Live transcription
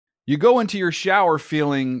You go into your shower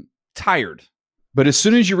feeling tired, but as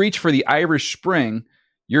soon as you reach for the Irish Spring,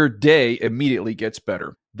 your day immediately gets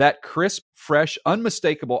better. That crisp, fresh,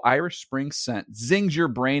 unmistakable Irish Spring scent zings your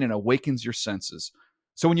brain and awakens your senses.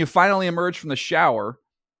 So when you finally emerge from the shower,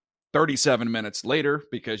 37 minutes later,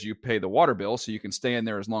 because you pay the water bill so you can stay in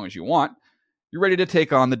there as long as you want, you're ready to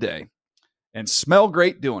take on the day and smell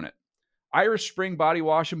great doing it. Irish Spring Body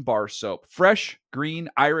Wash and Bar Soap. Fresh, green,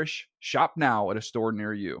 Irish. Shop now at a store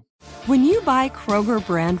near you. When you buy Kroger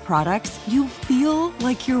brand products, you feel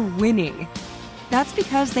like you're winning. That's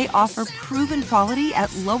because they offer proven quality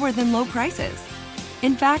at lower than low prices.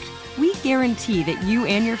 In fact, we guarantee that you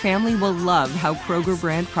and your family will love how Kroger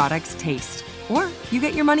brand products taste, or you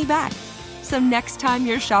get your money back. So next time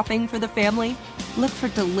you're shopping for the family, look for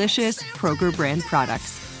delicious Kroger brand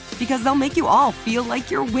products, because they'll make you all feel like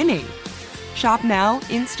you're winning. Shop now,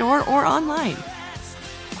 in-store, or online.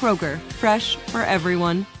 Kroger, fresh for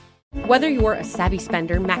everyone. Whether you're a savvy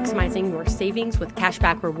spender maximizing your savings with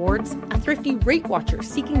cashback rewards, a thrifty rate watcher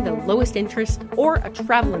seeking the lowest interest, or a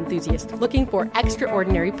travel enthusiast looking for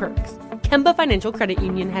extraordinary perks, Kemba Financial Credit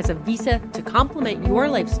Union has a visa to complement your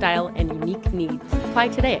lifestyle and unique needs. Apply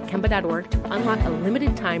today at Kemba.org to unlock a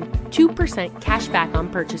limited time 2% cash back on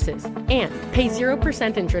purchases and pay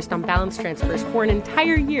 0% interest on balance transfers for an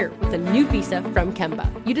entire year with a new visa from Kemba.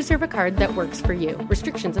 You deserve a card that works for you.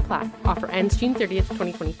 Restrictions apply. Offer ends June 30th,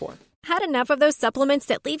 2024. Had enough of those supplements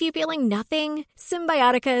that leave you feeling nothing?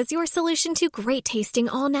 Symbiotica is your solution to great-tasting,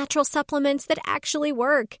 all-natural supplements that actually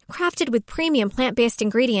work. Crafted with premium plant-based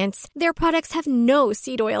ingredients, their products have no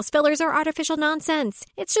seed oils, fillers, or artificial nonsense.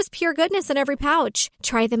 It's just pure goodness in every pouch.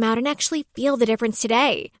 Try them out and actually feel the difference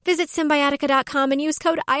today. Visit Symbiotica.com and use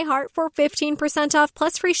code IHEART for 15% off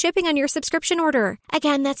plus free shipping on your subscription order.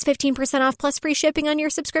 Again, that's 15% off plus free shipping on your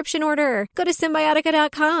subscription order. Go to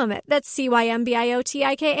Symbiotica.com. That's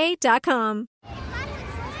CYMBIOTIKA.com.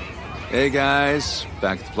 Hey guys,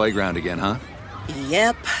 back at the playground again, huh?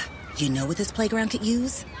 Yep. You know what this playground could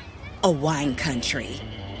use? A wine country.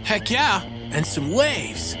 Heck yeah, and some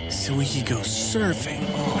waves so we could go surfing.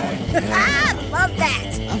 Oh, yeah. Love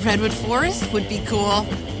that. A redwood forest would be cool.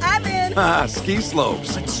 I'm in. Ski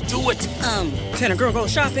slopes. Let's do it. Can a girl go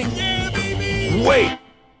shopping? Yeah, baby. Wait!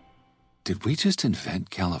 Did we just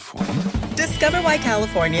invent California? Discover why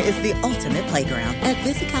California is the ultimate playground at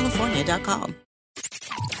visitcalifornia.com.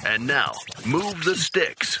 And now, Move the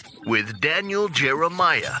Sticks with Daniel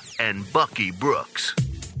Jeremiah and Bucky Brooks.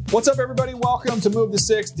 What's up, everybody? Welcome to Move the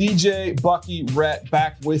Sticks. DJ, Bucky, Rhett,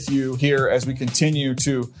 back with you here as we continue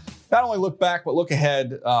to not only look back, but look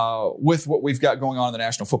ahead with what we've got going on in the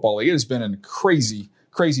National Football League. It has been a crazy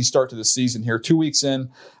start to the season here. 2 weeks in,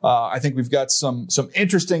 I think we've got some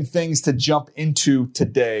interesting things to jump into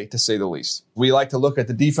today, to say the least. We like to look at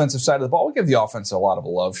the defensive side of the ball. We give the offense a lot of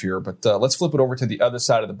love here, but let's flip it over to the other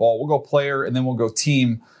side of the ball. We'll go player, and then we'll go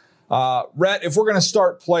team. Rhett, if we're going to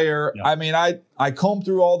start player, yeah. I mean, I comb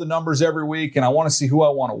through all the numbers every week, and I want to see who I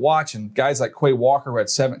want to watch. And guys like Quay Walker, who had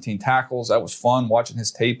 17 tackles, that was fun watching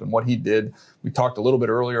his tape and what he did. We talked a little bit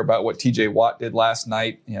earlier about what T.J. Watt did last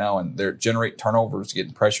night, and they're generate turnovers,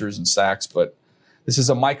 getting pressures and sacks. But this is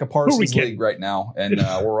a Micah Parsons league right now, and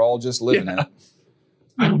we're all just living in it.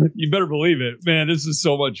 You better believe it, man. This is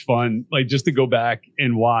so much fun. Like, just to go back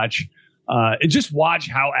and watch. And just watch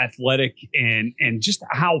how athletic and just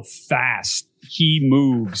how fast he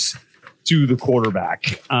moves to the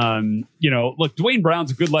quarterback. Look, Dwayne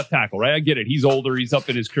Brown's a good left tackle, right? I get it. He's older. He's up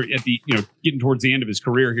in his career getting towards the end of his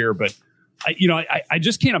career here. But I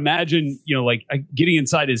just can't imagine, getting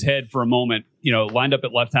inside his head for a moment, lined up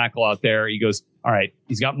at left tackle out there. He goes, all right,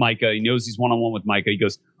 he's got Micah. He knows he's one-on-one with Micah. He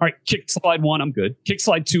goes, all right, kick slide 1, I'm good. Kick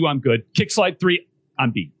slide 2, I'm good. Kick slide 3,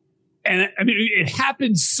 I'm beat. And I mean, it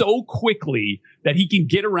happens so quickly that he can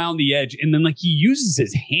get around the edge. And then he uses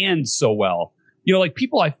his hands so well.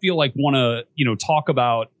 People I feel like want to, talk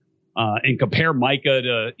about and compare Micah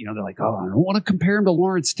to, they're like, oh, I don't want to compare him to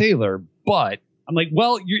Lawrence Taylor. But I'm like,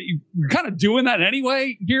 well, you're kind of doing that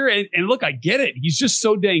anyway here. And look, I get it. He's just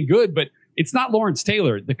so dang good. But it's not Lawrence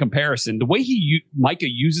Taylor, the comparison. The way Micah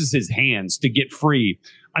uses his hands to get free.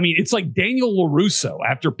 I mean, it's like Daniel LaRusso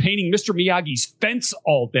after painting Mr. Miyagi's fence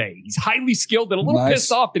all day. He's highly skilled and a little pissed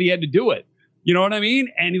off that he had to do it. You know what I mean?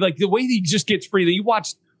 And the way he just gets free. You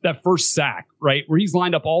watch that first sack, right, where he's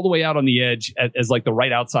lined up all the way out on the edge as the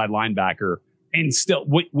right outside linebacker. And still,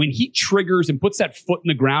 when he triggers and puts that foot in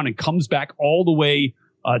the ground and comes back all the way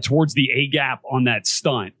towards the A gap on that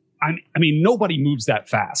stunt, I mean, nobody moves that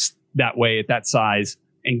fast that way at that size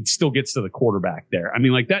and still gets to the quarterback there. I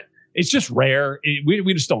mean, that. It's just rare.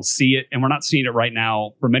 We just don't see it, and we're not seeing it right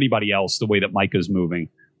now from anybody else the way that Micah's moving.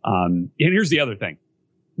 And here's the other thing.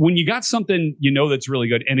 when you got something, that's really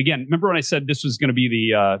good. And again, remember when I said this was going to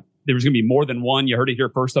be there was going to be more than one? You heard it here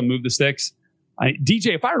first on Move the Sticks.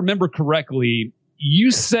 DJ, if I remember correctly,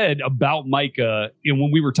 you said about Micah,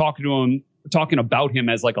 when we were talking about him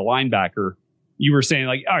as like a linebacker, you were saying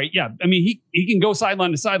like, all right, yeah, I mean, he can go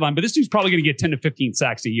sideline to sideline, but this dude's probably going to get 10 to 15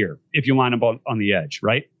 sacks a year if you line him on the edge,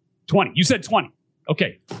 right? 20. You said 20.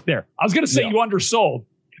 Okay, there. I was going to say you undersold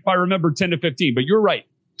if I remember 10 to 15, but you're right.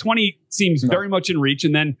 20 seems very much in reach.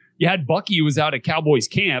 And then you had Bucky, who was out at Cowboys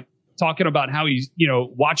camp, talking about how he's,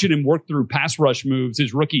 watching him work through pass rush moves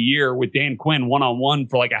his rookie year with Dan Quinn one-on-one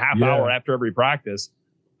for like a half hour after every practice.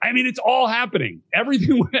 I mean, it's all happening.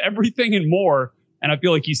 Everything and more. And I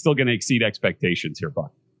feel like he's still going to exceed expectations here,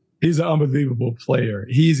 Buck. He's an unbelievable player.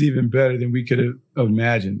 He's even better than we could have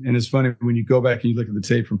imagined. And it's funny when you go back and you look at the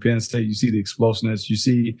tape from Penn State, you see the explosiveness, you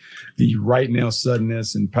see the right now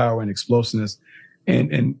suddenness and power and explosiveness.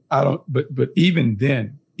 And I don't, but even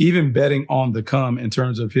then, even betting on the come in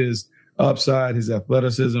terms of his upside, his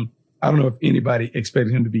athleticism, I don't know if anybody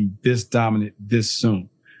expected him to be this dominant this soon.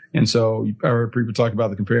 And so I heard people talk about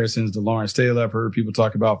the comparisons to Lawrence Taylor. I've heard people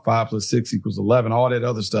talk about 5 + 6 = 11, all that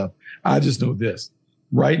other stuff. I just know this.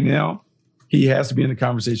 Right now, he has to be in the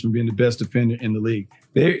conversation of being the best defender in the league.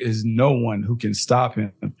 There is no one who can stop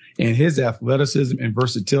him. And his athleticism and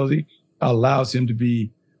versatility allows him to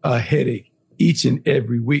be a headache each and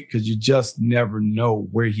every week because you just never know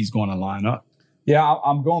where he's going to line up. Yeah,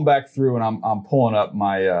 I'm going back through and I'm pulling up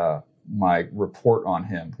my my report on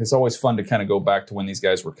him. It's always fun to kind of go back to when these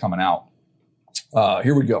guys were coming out.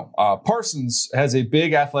 Here we go. Parsons has a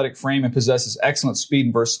big athletic frame and possesses excellent speed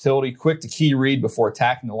and versatility, quick to key read before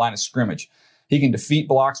attacking the line of scrimmage. He can defeat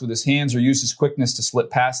blocks with his hands or use his quickness to slip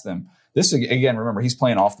past them. This, again, remember, he's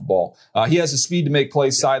playing off the ball. He has the speed to make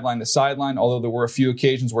plays sideline to sideline, although there were a few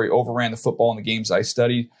occasions where he overran the football in the games I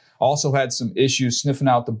studied. Also had some issues sniffing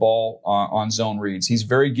out the ball on zone reads. He's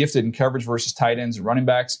very gifted in coverage versus tight ends and running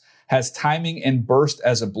backs, has timing and burst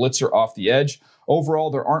as a blitzer off the edge.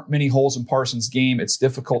 Overall, there aren't many holes in Parsons' game. It's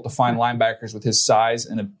difficult to find linebackers with his size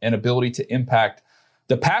and ability to impact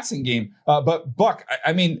the passing game. But Buck,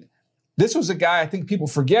 I mean, this was a guy I think people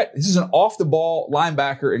forget. This is an off-the-ball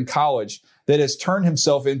linebacker in college that has turned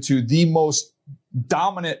himself into the most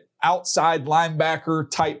dominant outside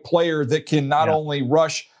linebacker type player that can not only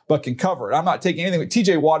rush but can cover it. I'm not taking anything.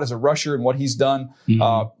 TJ Watt is a rusher and what he's done,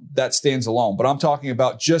 that stands alone. But I'm talking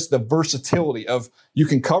about just the versatility of you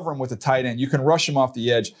can cover him with a tight end. You can rush him off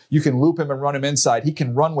the edge. You can loop him and run him inside. He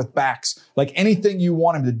can run with backs. Like anything you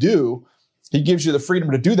want him to do, he gives you the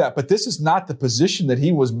freedom to do that. But this is not the position that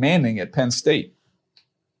he was manning at Penn State.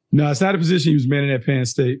 No, it's not a position he was manning at Penn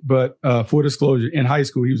State. But for disclosure, in high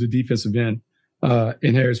school, he was a defensive end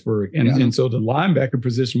in Harrisburg. And so the linebacker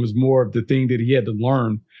position was more of the thing that he had to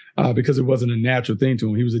learn because it wasn't a natural thing to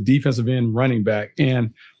him. He was a defensive end running back.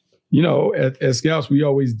 And, you know, as scouts, we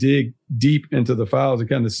always dig deep into the files to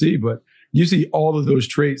kind of see. But you see all of those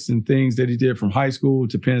traits and things that he did from high school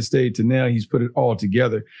to Penn State to now. He's put it all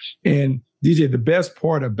together. And DJ, the best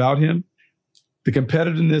part about him, the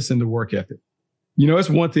competitiveness and the work ethic. You know, it's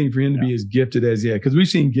one thing for him to be as gifted as he is, because we've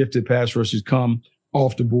seen gifted pass rushers come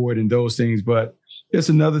off the board and those things. But it's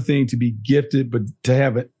another thing to be gifted, but to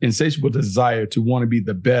have an insatiable desire to want to be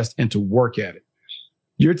the best and to work at it.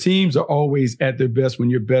 Your teams are always at their best when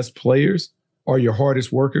your best players are your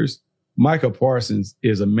hardest workers. Micah Parsons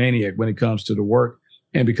is a maniac when it comes to the work.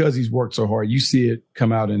 And because he's worked so hard, you see it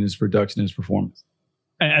come out in his production and his performance.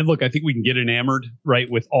 And look, I think we can get enamored, right,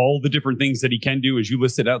 with all the different things that he can do, as you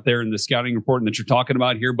listed out there in the scouting report and that you're talking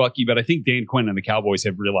about here, Bucky. But I think Dan Quinn and the Cowboys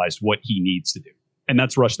have realized what he needs to do, and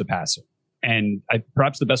that's rush the passer. And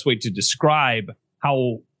perhaps the best way to describe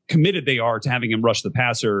how committed they are to having him rush the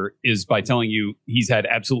passer is by telling you he's had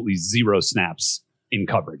absolutely 0 snaps in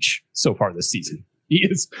coverage so far this season. He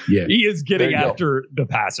is getting after the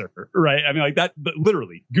passer, right? I mean, like that, but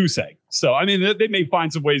literally goose egg. So, I mean, they may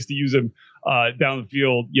find some ways to use him down the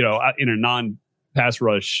field, you know, in a non-pass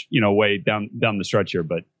rush, you know, way down the stretch here.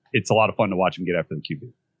 But it's a lot of fun to watch him get after the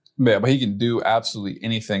QB. Yeah, but he can do absolutely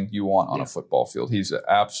anything you want on a football field. He's an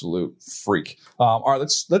absolute freak. All right,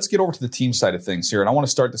 let's get over to the team side of things here. And I want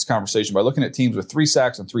to start this conversation by looking at teams with 3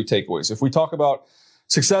 sacks and 3 takeaways. If we talk about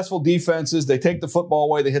successful defenses, they take the football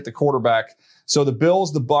away, they hit the quarterback. So the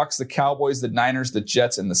Bills, the Bucks, the Cowboys, the Niners, the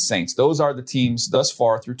Jets, and the Saints. Those are the teams thus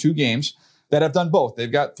far through 2 games that have done both.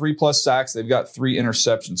 They've got 3+ sacks. They've got 3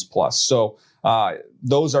 interceptions plus. So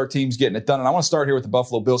those are teams getting it done. And I want to start here with the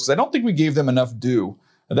Buffalo Bills because I don't think we gave them enough due.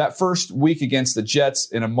 That first week against the Jets,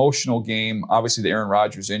 an emotional game, obviously the Aaron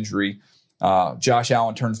Rodgers injury. Josh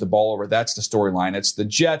Allen turns the ball over. That's the storyline. It's the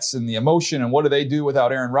Jets and the emotion and what do they do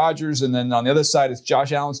without Aaron Rodgers? And then on the other side, it's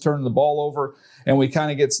Josh Allen's turning the ball over. And we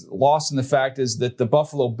kind of get lost in the fact is that the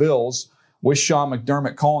Buffalo Bills, with Sean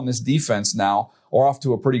McDermott calling this defense now, are off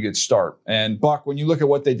to a pretty good start. And Buck, when you look at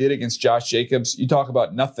what they did against Josh Jacobs, you talk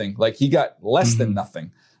about nothing. Like he got less than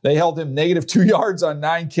nothing. They held him negative 2 yards on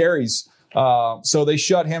 9 carries. So they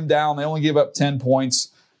shut him down. They only gave up 10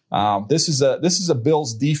 points. This is a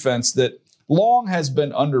Bills defense that long has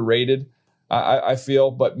been underrated, I feel.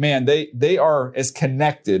 But, man, they are as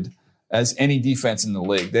connected as any defense in the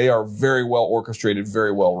league. They are very well orchestrated,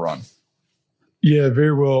 very well run. Yeah,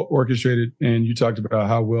 very well orchestrated. And you talked about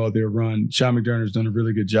how well they're run. Sean McDermott has done a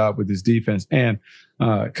really good job with his defense. And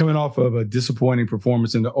coming off of a disappointing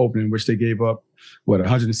performance in the opening, which they gave up,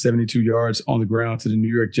 172 yards on the ground to the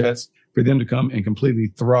New York Jets, for them to come and completely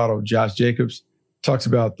throttle Josh Jacobs, talks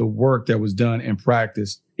about the work that was done in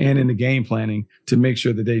practice and in the game planning to make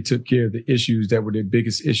sure that they took care of the issues that were their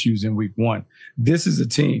biggest issues in week 1. This is a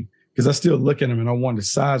team, because I still look at them and I wonder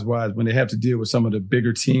size-wise, when they have to deal with some of the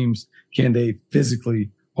bigger teams, can they physically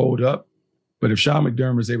hold up? But if Sean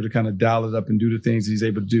McDermott is able to kind of dial it up and do the things he's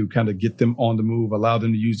able to do, kind of get them on the move, allow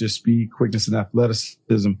them to use their speed, quickness, and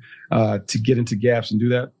athleticism to get into gaps and do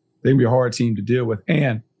that, they can be a hard team to deal with.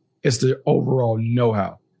 And it's the overall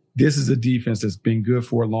know-how. This is a defense that's been good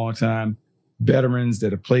for a long time. Veterans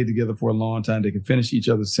that have played together for a long time. They can finish each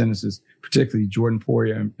other's sentences, particularly Jordan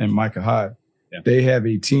Poyer and Micah Hyde. Yeah. They have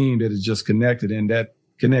a team that is just connected, and that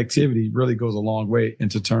connectivity really goes a long way in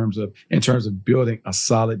terms of building a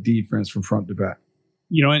solid defense from front to back.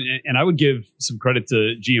 You know, and I would give some credit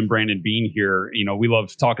to GM Brandon Beane here. You know, we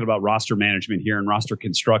love talking about roster management here and roster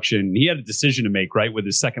construction. He had a decision to make, right, with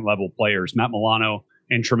his second level players, Matt Milano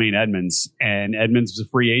and Tremaine Edmunds. And Edmunds was a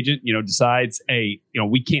free agent, you know, decides, hey, you know,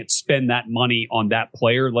 we can't spend that money on that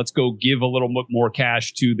player. Let's go give a little bit more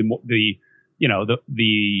cash to the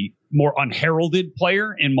more unheralded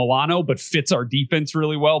player in Milano, but fits our defense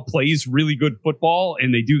really well, plays really good football,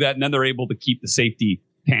 and they do that, and then they're able to keep the safety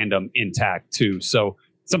tandem intact too. So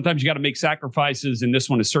sometimes you got to make sacrifices, and this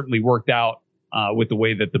one has certainly worked out with the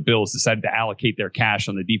way that the Bills decided to allocate their cash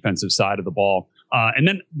on the defensive side of the ball. And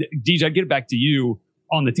then, DJ, I get it back to you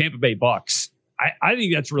on the Tampa Bay Bucks. I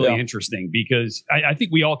think that's really interesting because I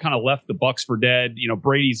think we all kind of left the Bucks for dead. You know,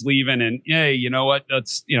 Brady's leaving, and hey, you know what?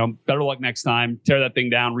 That's, you know, better luck next time. Tear that thing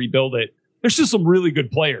down, rebuild it. There's just some really good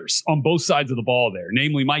players on both sides of the ball there,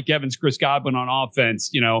 namely Mike Evans, Chris Godwin on offense,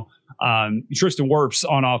 you know, Tristan Wirfs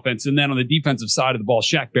on offense. And then on the defensive side of the ball,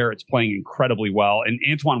 Shaq Barrett's playing incredibly well. And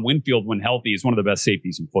Antoine Winfield, when healthy, is one of the best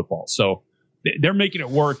safeties in football. So they're making it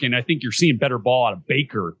work. And I think you're seeing better ball out of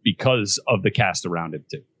Baker because of the cast around him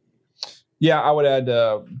too. Yeah, I would add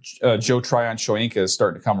Joe Tryon-Shoyinka is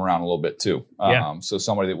starting to come around a little bit too. So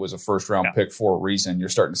somebody that was a first-round pick for a reason, you're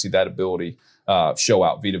starting to see that ability show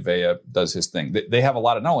out. Vita Vea does his thing. They have a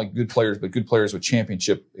lot of not only good players, but good players with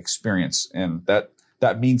championship experience. And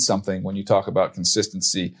that means something when you talk about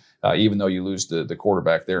consistency. Even though you lose the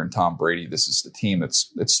quarterback there and Tom Brady, this is the team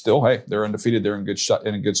that's still, hey, they're undefeated. They're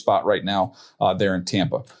in a good spot right now there in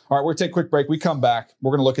Tampa. All right, we're going to take a quick break. We come back. We're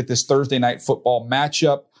going to look at this Thursday night football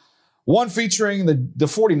matchup. One featuring the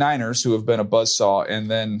 49ers, who have been a buzzsaw, and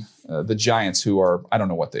then the Giants, who are, I don't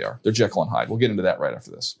know what they are. They're Jekyll and Hyde. We'll get into that right after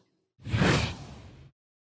this.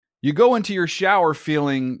 You go into your shower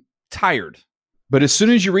feeling tired, but as soon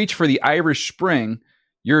as you reach for the Irish Spring,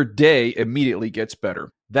 your day immediately gets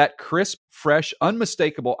better. That crisp, fresh,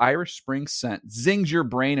 unmistakable Irish Spring scent zings your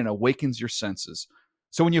brain and awakens your senses.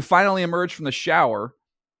 So when you finally emerge from the shower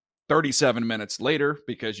 37 minutes later,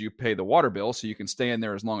 because you pay the water bill so you can stay in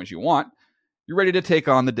there as long as you want, you're ready to take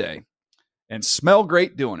on the day and smell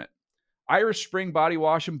great doing it. Irish Spring Body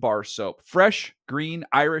Wash and Bar Soap. Fresh, green,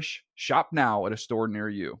 Irish. Shop now at a store near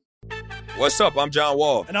you. What's up? I'm John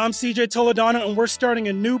Wall. And I'm CJ Toledano, and we're starting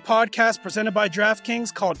a new podcast presented by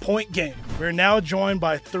DraftKings called Point Game. We're now joined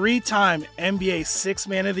by 3-time NBA Sixth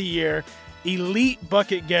Man of the Year, elite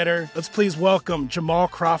bucket getter. Let's please welcome Jamal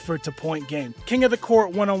Crawford to Point Game. King of the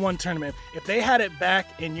Court one-on-one tournament. If they had it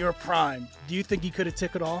back in your prime, do you think you could have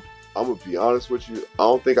took it all? I'm going to be honest with you. I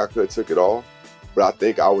don't think I could have took it all, but I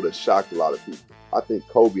think I would have shocked a lot of people. I think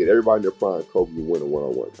Kobe and everybody in their prime, Kobe would win a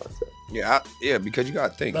one-on-one contest. Yeah, because you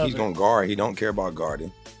got to think. He's going to guard. He don't care about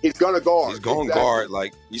guarding. He's going to guard. He's going to guard.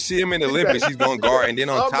 Like, you see him in the Olympics, he's going to guard. And then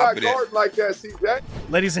on top of that. I'm not guarding like that, CJ.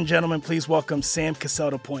 Ladies and gentlemen, please welcome Sam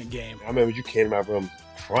Cassell to Point Game. I remember you came out from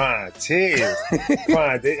prime 10.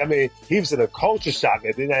 I mean, he was in a culture shock.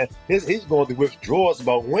 And then he's going through withdrawals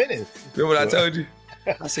about winning. Remember what I told you?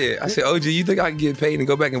 I said, OG, you think I can get paid and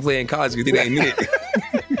go back and play in college because it ain't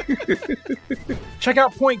it? Check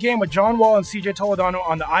out Point Game with John Wall and CJ Toledano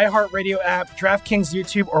on the iHeartRadio app, DraftKings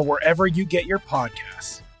YouTube, or wherever you get your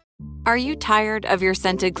podcasts. Are you tired of your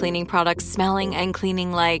scented cleaning products smelling and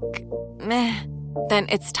cleaning like meh? Then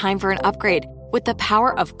it's time for an upgrade with the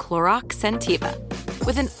power of Clorox Scentiva.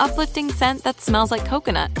 With an uplifting scent that smells like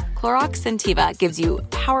coconut, Clorox Scentiva gives you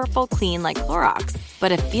powerful clean like Clorox,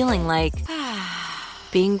 but a feeling like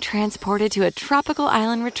being transported to a tropical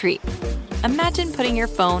island retreat. Imagine putting your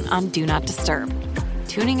phone on Do Not Disturb,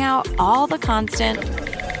 tuning out all the constant,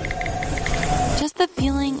 just the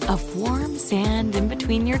feeling of warm sand in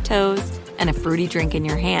between your toes and a fruity drink in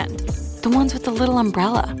your hand. The ones with the little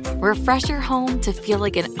umbrella. Refresh your home to feel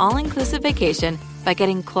like an all-inclusive vacation by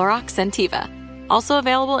getting Clorox Scentiva. Also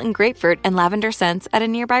available in grapefruit and lavender scents at a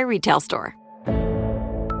nearby retail store.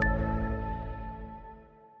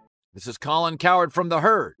 This is Colin Cowherd from The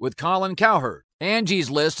Herd with Colin Cowherd. Angie's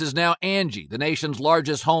List is now Angie, the nation's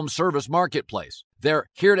largest home service marketplace. They're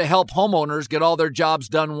here to help homeowners get all their jobs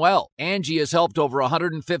done well. Angie has helped over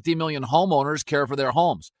 150 million homeowners care for their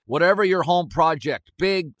homes. Whatever your home project,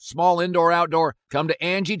 big, small, indoor, outdoor, come to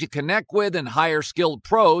Angie to connect with and hire skilled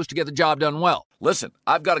pros to get the job done well. Listen,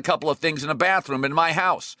 I've got a couple of things in a bathroom in my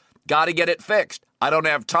house. Got to get it fixed. I don't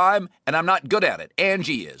have time, and I'm not good at it.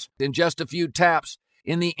 Angie is. In just a few taps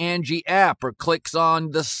in the Angie app or clicks on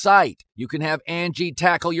the site, you can have Angie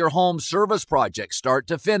tackle your home service project start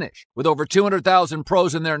to finish. With over 200,000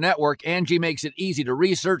 pros in their network, Angie makes it easy to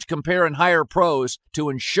research, compare, and hire pros to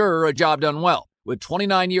ensure a job done well. With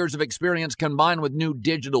 29 years of experience combined with new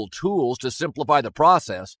digital tools to simplify the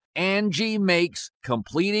process, Angie makes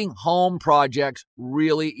completing home projects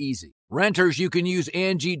really easy. Renters, you can use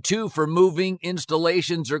Angie too for moving,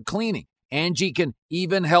 installations, or cleaning. Angie can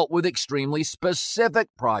even help with extremely specific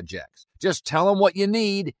projects. Just tell them what you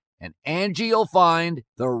need, and Angie will find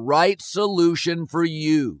the right solution for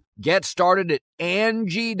you. Get started at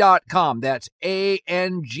Angie.com. That's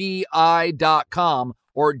ANGI.com,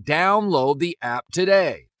 or download the app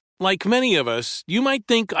today. Like many of us, you might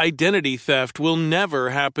think identity theft will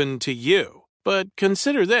never happen to you. But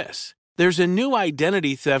consider this. There's a new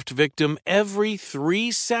identity theft victim every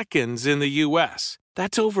 3 seconds in the U.S.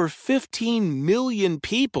 That's over 15 million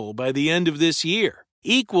people by the end of this year,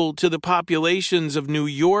 equal to the populations of New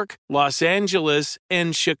York, Los Angeles,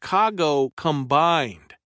 and Chicago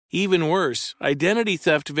combined. Even worse, identity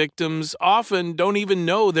theft victims often don't even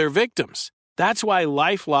know they're victims. That's why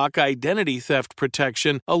LifeLock Identity Theft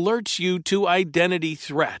Protection alerts you to identity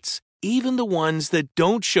threats, even the ones that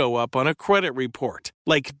don't show up on a credit report,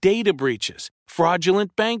 like data breaches,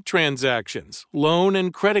 fraudulent bank transactions, loan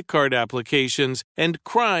and credit card applications, and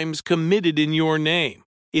crimes committed in your name.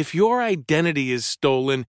 If your identity is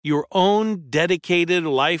stolen, your own dedicated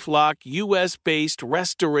LifeLock U.S.-based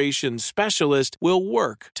restoration specialist will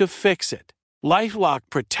work to fix it. LifeLock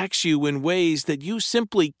protects you in ways that you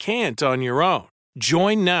simply can't on your own.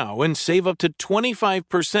 Join now and save up to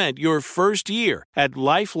 25% your first year at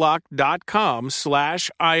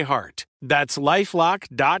LifeLock.com/iHeart. That's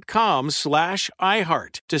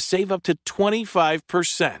LifeLock.com/iHeart to save up to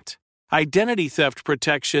 25%. Identity theft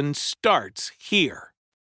protection starts here.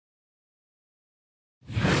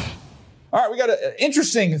 All right, we got an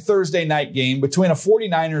interesting Thursday night game between a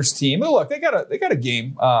 49ers team. Look, they got a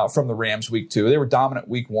game from the Rams week 2. They were dominant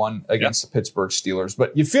week 1 against the Pittsburgh Steelers.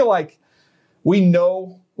 But you feel like we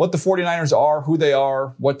know what the 49ers are, who they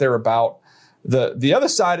are, what they're about. The other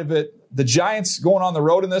side of it, the Giants going on the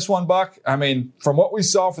road in this one, Buck. I mean, from what we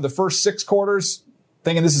saw for the first 6 quarters,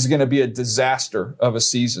 thinking this is going to be a disaster of a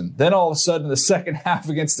season. Then all of a sudden, the second half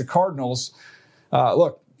against the Cardinals,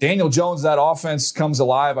 look, Daniel Jones, that offense comes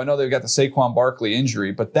alive. I know they've got the Saquon Barkley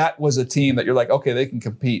injury, but that was a team that you're like, okay, they can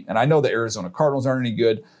compete. And I know the Arizona Cardinals aren't any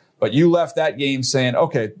good, but you left that game saying,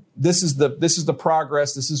 okay, this is the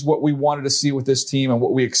progress. This is what we wanted to see with this team and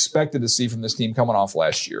what we expected to see from this team coming off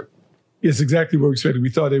last year. It's exactly what we expected. We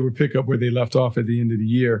thought they would pick up where they left off at the end of the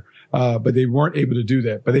year, but they weren't able to do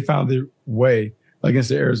that. But they found their way against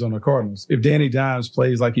the Arizona Cardinals. If Danny Dimes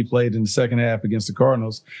plays like he played in the second half against the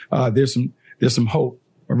Cardinals, there's some hope,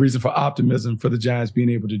 a reason for optimism for the Giants being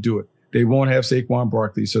able to do it. They won't have Saquon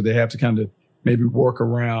Barkley, so they have to kind of maybe work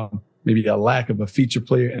around maybe a lack of a feature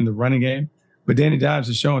player in the running game. But Danny Dimes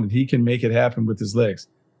has shown that he can make it happen with his legs.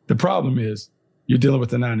 The problem is you're dealing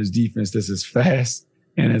with the Niners defense that's as fast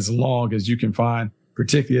and as long as you can find,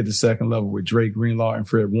 particularly at the second level with Drake Greenlaw and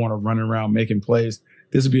Fred Warner running around making plays.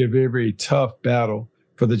 This will be a very, very tough battle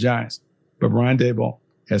for the Giants. But Brian Daboll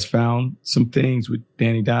has found some things with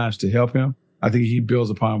Danny Dimes to help him. I think he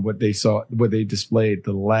builds upon what they displayed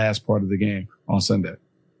the last part of the game on Sunday.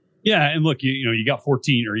 Yeah, and look, you got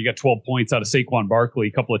 14 or you got 12 points out of Saquon Barkley,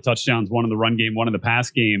 a couple of touchdowns, one in the run game, one in the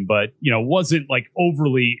pass game, but wasn't like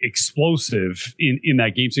overly explosive in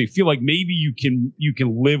that game. So you feel like maybe you can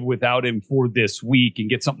live without him for this week and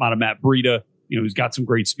get something out of Matt Breida, who's got some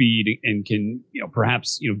great speed and can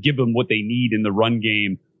perhaps give them what they need in the run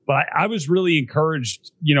game. But I was really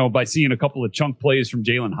encouraged, by seeing a couple of chunk plays from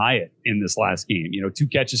Jalen Hyatt in this last game. 2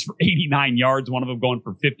 catches for 89 yards, one of them going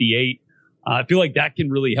for 58. I feel like that can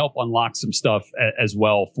really help unlock some stuff as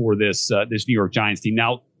well for this New York Giants team.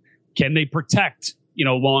 Now, can they protect,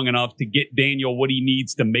 long enough to get Daniel what he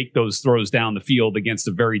needs to make those throws down the field against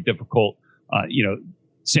a very difficult,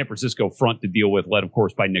 San Francisco front to deal with, led, of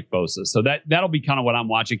course, by Nick Bosa. So that'll be kind of what I'm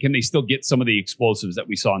watching. Can they still get some of the explosives that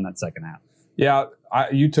we saw in that second half? Yeah,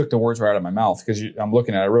 you took the words right out of my mouth because I'm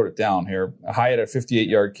looking at it. I wrote it down here. Hyatt had a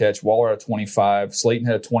 58-yard catch, Waller had a 25, Slayton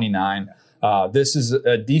had a 29. This is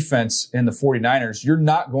a defense in the 49ers. You're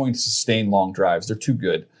not going to sustain long drives. They're too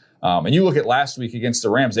good. And you look at last week against the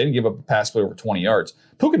Rams, they didn't give up a pass play over 20 yards.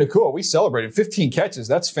 Puka Nacua, we celebrated 15 catches.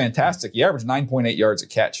 That's fantastic. He averaged 9.8 yards a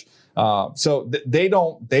catch. So they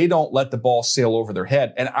don't let the ball sail over their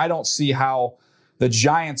head. And I don't see how the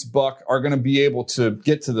Giants, Buck, are going to be able to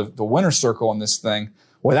get to the winner's circle in this thing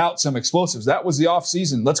without some explosives. That was the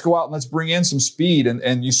offseason. Let's go out and let's bring in some speed.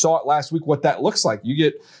 And you saw it last week what that looks like. You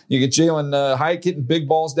get Jalen Hyatt getting big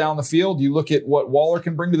balls down the field. You look at what Waller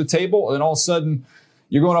can bring to the table, and all of a sudden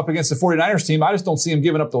you're going up against the 49ers team. I just don't see him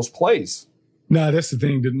giving up those plays. No, that's the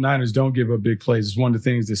thing. The Niners don't give up big plays. It's one of the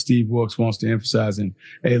things that Steve Wilks wants to emphasize. And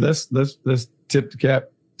hey, let's tip the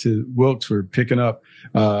cap to Wilks for picking up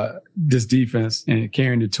this defense and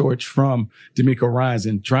carrying the torch from D'Amico Ryans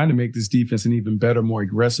and trying to make this defense an even better, more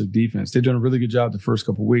aggressive defense. They're doing a really good job the first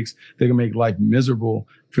couple of weeks. They're going to make life miserable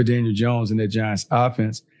for Daniel Jones and their Giants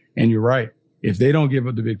offense. And you're right. If they don't give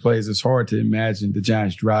up the big plays, it's hard to imagine the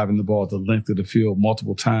Giants driving the ball the length of the field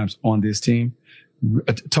multiple times on this team.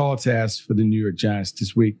 A tall task for the New York Giants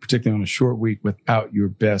this week, particularly on a short week without your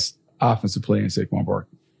best offensive player in Saquon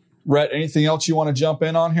Barkley. Rhett, anything else you want to jump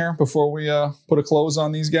in on here before we put a close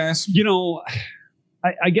on these guys?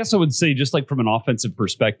 I guess I would say just like from an offensive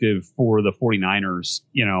perspective for the 49ers,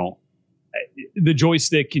 the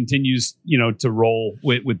joystick continues, to roll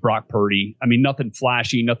with Brock Purdy. I mean, nothing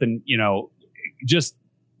flashy, nothing, just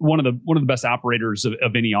one of the best operators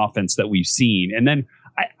of any offense that we've seen. And then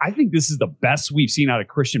I think this is the best we've seen out of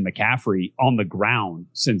Christian McCaffrey on the ground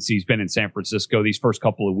since he's been in San Francisco these first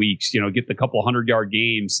couple of weeks, get the couple 100-yard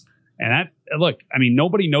games. And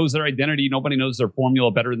nobody knows their identity. Nobody knows their formula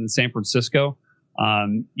better than San Francisco.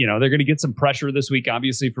 They're going to get some pressure this week,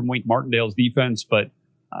 obviously, from Wink Martindale's defense. But,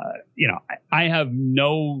 I have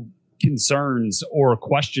no concerns or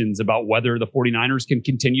questions about whether the 49ers can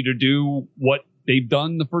continue to do what they've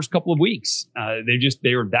done the first couple of weeks.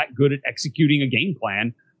 They are that good at executing a game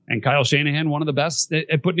plan. And Kyle Shanahan, one of the best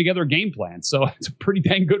at putting together a game plan. So it's a pretty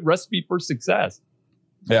dang good recipe for success.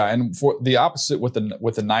 Yeah, and for the opposite with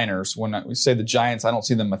the Niners, when we say the Giants, I don't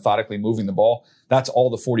see them methodically moving the ball. That's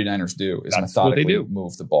all the 49ers do is methodically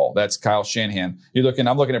move the ball. That's Kyle Shanahan.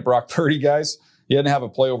 I'm looking at Brock Purdy, guys. He didn't have a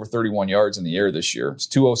play over 31 yards in the air this year. It's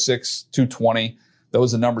 206, 220.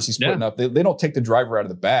 Those are the numbers he's putting up. They don't take the driver out of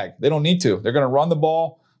the bag. They don't need to. They're going to run the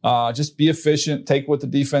ball. Just be efficient. Take what the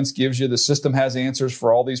defense gives you. The system has answers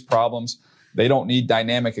for all these problems. They don't need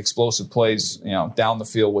dynamic, explosive plays, down the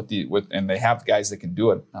field and they have guys that can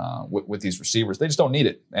do it with these receivers. They just don't need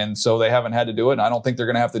it, and so they haven't had to do it. And I don't think they're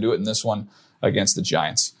going to have to do it in this one against the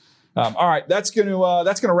Giants. All right, that's going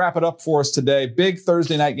to wrap it up for us today. Big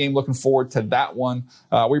Thursday night game. Looking forward to that one.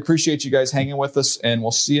 We appreciate you guys hanging with us, and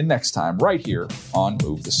we'll see you next time right here on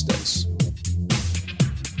Move the Sticks.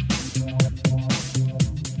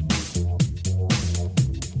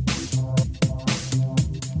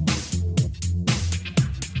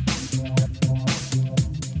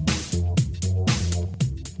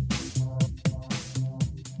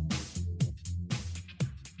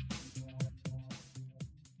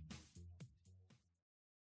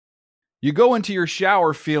 You go into your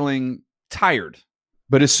shower feeling tired,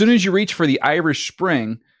 but as soon as you reach for the Irish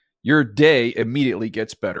Spring, your day immediately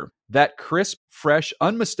gets better. That crisp, fresh,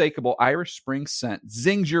 unmistakable Irish Spring scent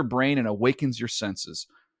zings your brain and awakens your senses.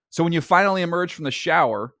 So when you finally emerge from the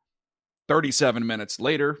shower, 37 minutes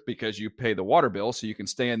later, because you pay the water bill so you can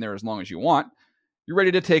stay in there as long as you want, you're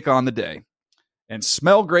ready to take on the day and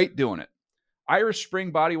smell great doing it. Irish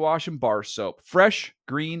Spring Body Wash and Bar Soap. Fresh,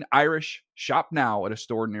 green, Irish. Shop now at a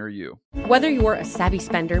store near you. Whether you're a savvy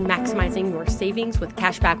spender maximizing your savings with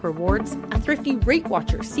cashback rewards, a thrifty rate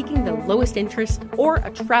watcher seeking the lowest interest, or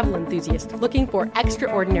a travel enthusiast looking for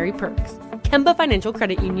extraordinary perks, Kemba Financial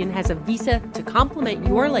Credit Union has a visa to complement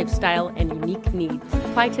your lifestyle and unique needs.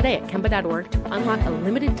 Apply today at Kemba.org to unlock a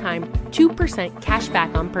limited-time 2% cash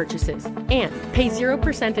back on purchases and pay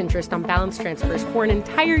 0% interest on balance transfers for an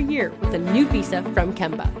entire year with a new visa from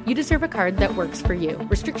Kemba. You deserve a card that works for you.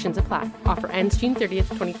 Restrictions apply. Offer ends June 30th,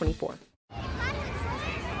 2024.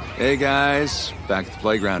 Hey, guys. Back at the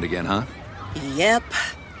playground again, huh? Yep.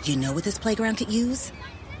 You know what this playground could use?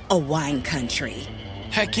 A wine country.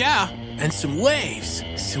 Heck yeah, and some waves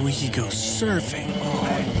so we could go surfing.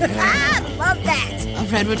 Oh, yeah. Love that. A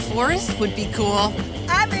redwood forest would be cool.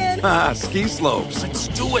 I'm in. Ski slopes. Let's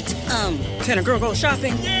do it. Can a girl go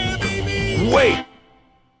shopping? Yeah, baby. Wait!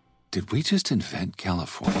 Did we just invent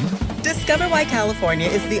California? Discover why California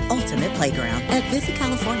is the ultimate playground at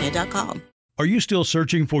visitcalifornia.com. Are you still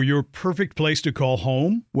searching for your perfect place to call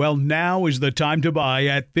home? Well, now is the time to buy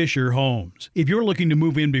at Fisher Homes. If you're looking to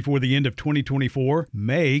move in before the end of 2024,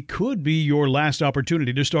 May could be your last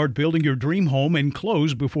opportunity to start building your dream home and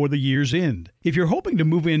close before the year's end. If you're hoping to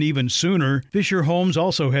move in even sooner, Fisher Homes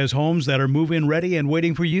also has homes that are move-in ready and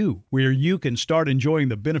waiting for you, where you can start enjoying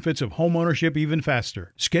the benefits of homeownership even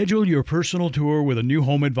faster. Schedule your personal tour with a new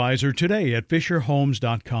home advisor today at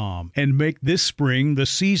FisherHomes.com and make this spring the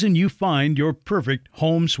season you find your perfect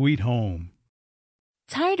home sweet home.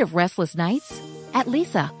 Tired of restless nights? At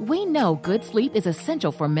Leesa, we know good sleep is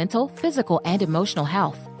essential for mental, physical, and emotional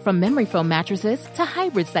health. From memory foam mattresses to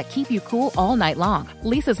hybrids that keep you cool all night long,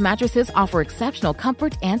 Leesa's mattresses offer exceptional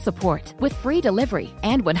comfort and support with free delivery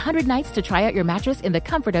and 100 nights to try out your mattress in the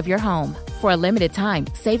comfort of your home. For a limited time,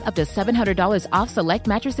 save up to $700 off select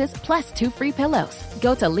mattresses plus 2 free pillows.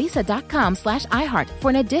 Go to Leesa.com/iHeart for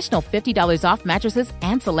an additional $50 off mattresses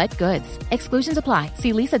and select goods. Exclusions apply.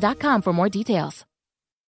 See Leesa.com for more details.